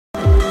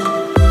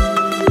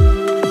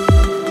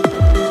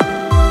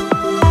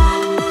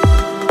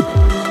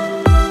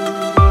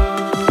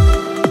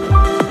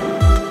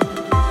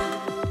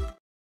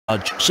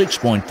large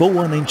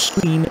 6.41-inch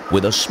screen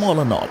with a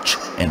smaller notch,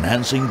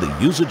 enhancing the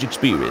usage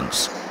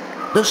experience.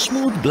 The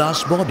smooth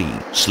glass body,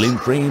 slim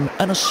frame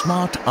and a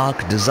smart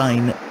arc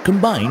design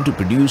combine to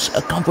produce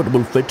a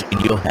comfortable fit in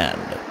your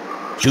hand.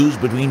 Choose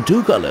between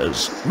two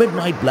colors,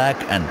 midnight black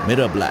and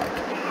mirror black.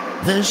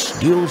 This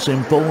dual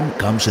SIM phone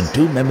comes in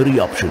two memory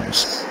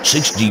options,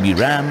 6GB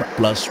RAM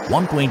plus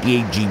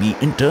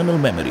 128GB internal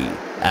memory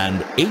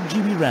and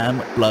 8GB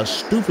RAM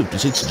plus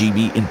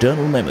 256GB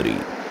internal memory.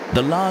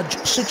 The large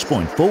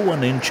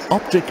 6.41-inch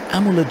optic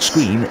AMOLED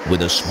screen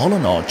with a smaller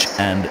notch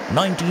and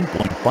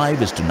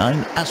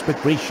 19.5:9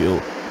 aspect ratio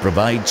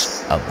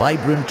provides a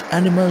vibrant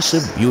and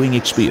immersive viewing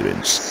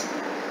experience.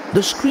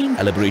 The screen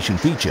calibration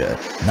feature,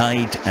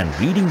 night and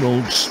reading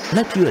modes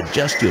let you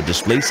adjust your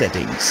display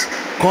settings.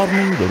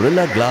 Corning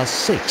Gorilla Glass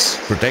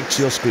 6 protects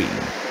your screen.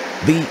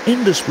 The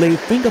in-display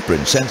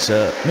fingerprint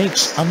sensor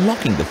makes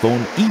unlocking the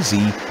phone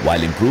easy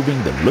while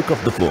improving the look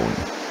of the phone.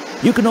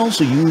 You can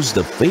also use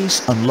the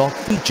face unlock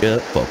feature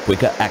for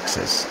quicker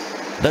access.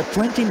 The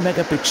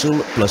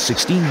 20-megapixel plus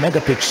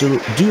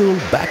 16-megapixel dual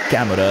back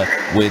camera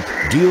with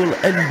dual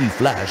LED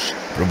flash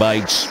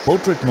provides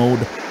portrait mode,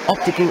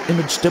 optical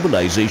image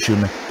stabilization,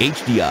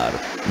 HDR,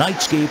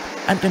 nightscape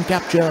and can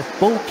capture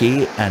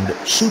 4K and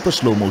super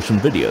slow motion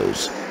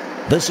videos.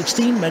 The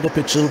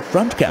 16-megapixel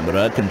front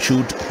camera can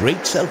shoot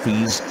great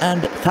selfies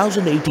and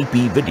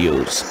 1080p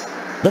videos.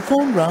 The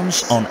phone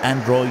runs on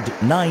Android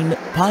 9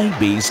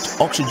 Pie-based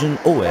Oxygen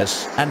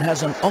OS and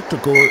has an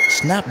octa-core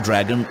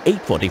Snapdragon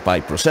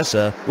 845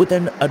 processor with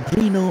an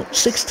Adreno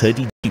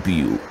 630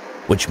 GPU,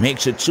 which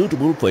makes it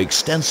suitable for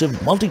extensive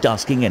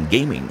multitasking and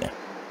gaming.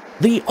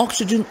 The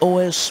Oxygen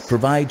OS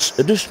provides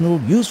additional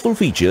useful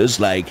features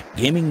like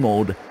gaming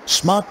mode,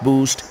 smart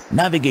boost,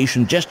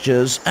 navigation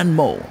gestures and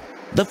more.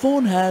 The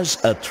phone has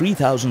a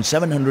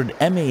 3700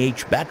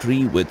 mAh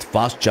battery with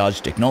fast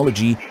charge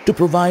technology to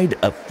provide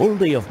a full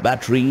day of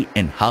battery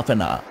in half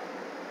an hour.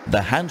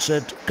 The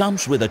handset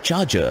comes with a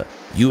charger,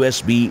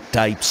 USB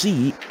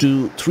Type-C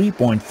to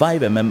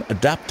 3.5mm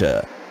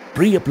adapter,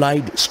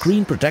 pre-applied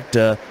screen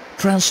protector,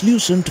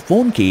 translucent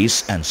phone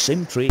case and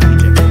SIM tray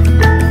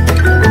ejector.